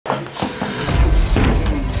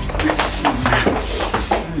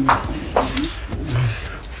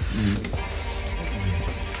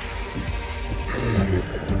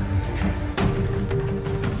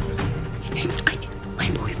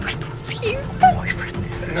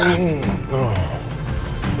Where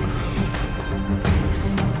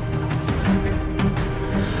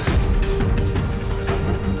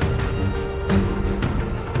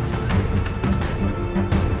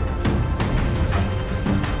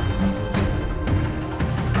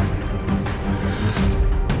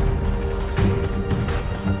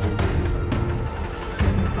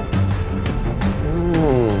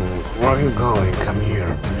are you going? Come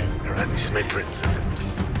here. Let me see my princess.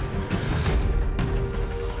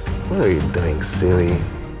 What are you doing, silly?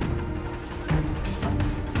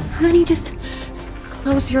 Honey, just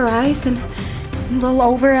close your eyes and roll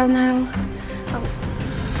over and I'll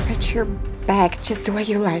stretch your back just the way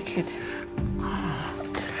you like it.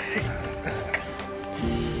 Okay.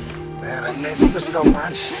 Man, I miss you so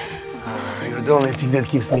much. You're the only thing that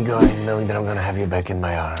keeps me going, knowing that I'm gonna have you back in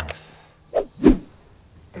my arms.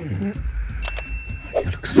 You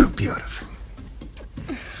look so beautiful.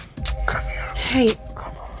 Come here. Hey.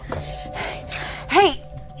 Come on. Hey,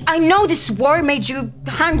 I know this war made you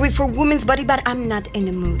hungry for women's body, but I'm not in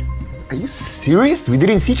the mood. Are you serious? We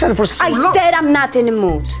didn't see each other for so long. I said I'm not in the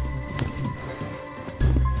mood.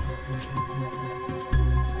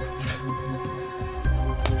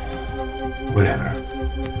 Whatever.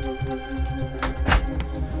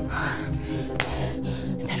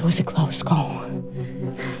 That was a close call.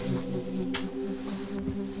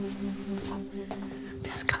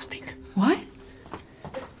 Disgusting. What?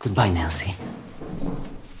 Goodbye, Nancy.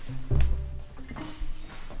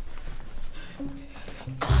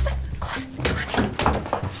 Close it. Come on.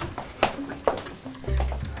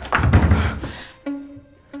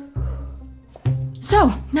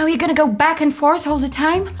 So, now you're gonna go back and forth all the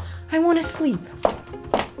time? I want to sleep.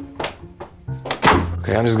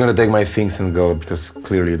 Okay, I'm just gonna take my things and go because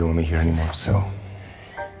clearly you don't want me here anymore, so.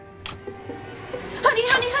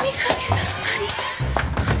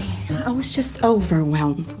 Honey, I was just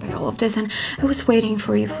overwhelmed by all of this and I was waiting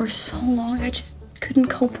for you for so long. I just couldn't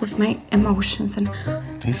cope with my emotions and... Are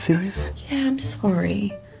you serious? Yeah, I'm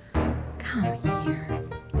sorry. Come here.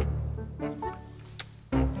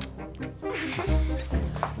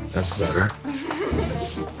 That's better.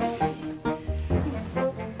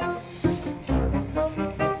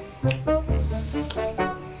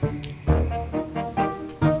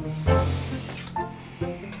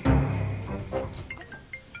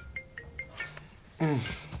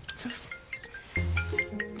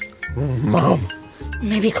 Mom.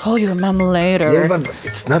 Maybe call your mom later. Yeah, but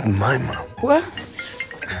it's not my mom. What?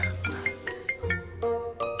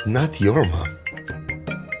 Not your mom.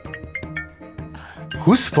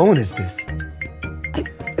 Whose phone is this?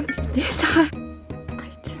 I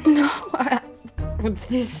don't know.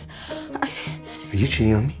 This... Are you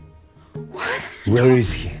cheating on me? What? Where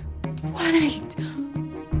is he? What?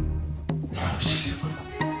 Oh, shit.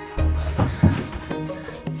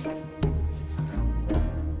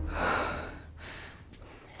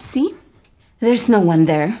 See? There's no one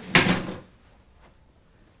there.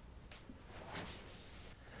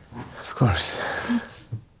 Of course.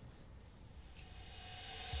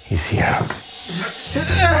 He's here.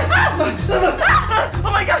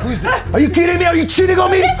 Oh my God! Who is this? Are you kidding me? Are you cheating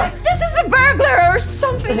on me? This is a burglar or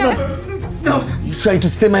something. No! You trying to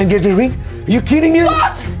steal my engagement ring? Are you kidding me?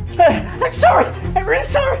 What? I'm sorry! I'm really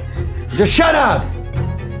sorry! Just shut up!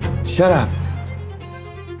 Shut up.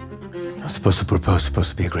 I was supposed to propose, supposed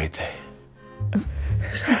to be a great day.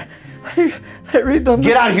 I really don't...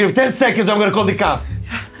 Get out of here. 10 seconds, I'm gonna call the cops.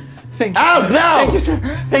 Thank you. Out now! Thank you, sir.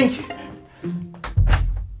 Thank you.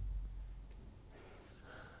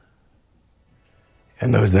 I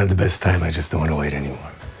know it's not the best time, I just don't want to wait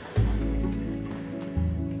anymore.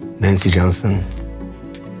 Nancy Johnson,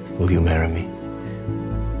 will you marry me?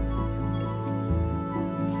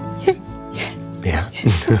 Yes. Yeah.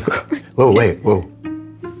 Whoa, wait, whoa.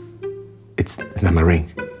 It's not my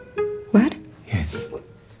ring. What? Yeah, it's...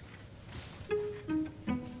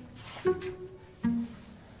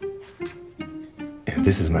 Yeah,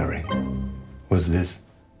 this is my ring. What's this?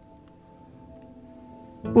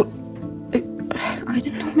 Well, I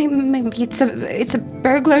don't know. Maybe it's a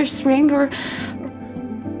burglar's ring or...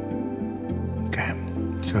 Okay,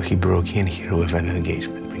 so he broke in here with an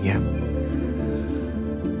engagement ring, yeah?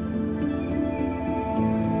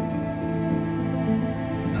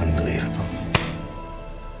 Unbelievable.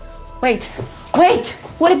 Wait.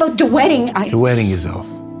 What about the wedding? The wedding is off.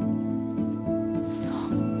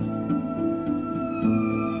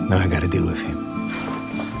 Now I gotta deal with him.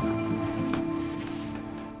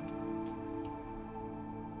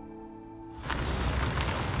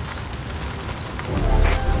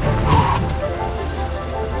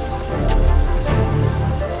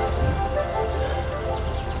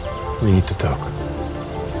 We need to talk.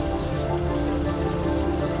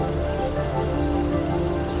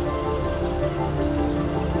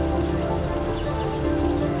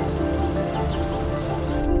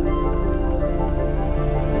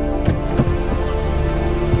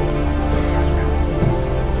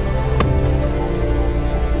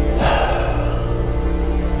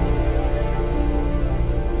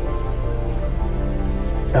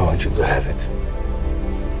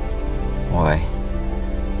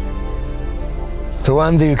 So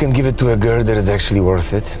one day you can give it to a girl that is actually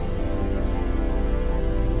worth it.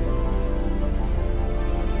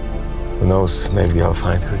 Who knows, maybe I'll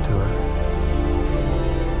find her too.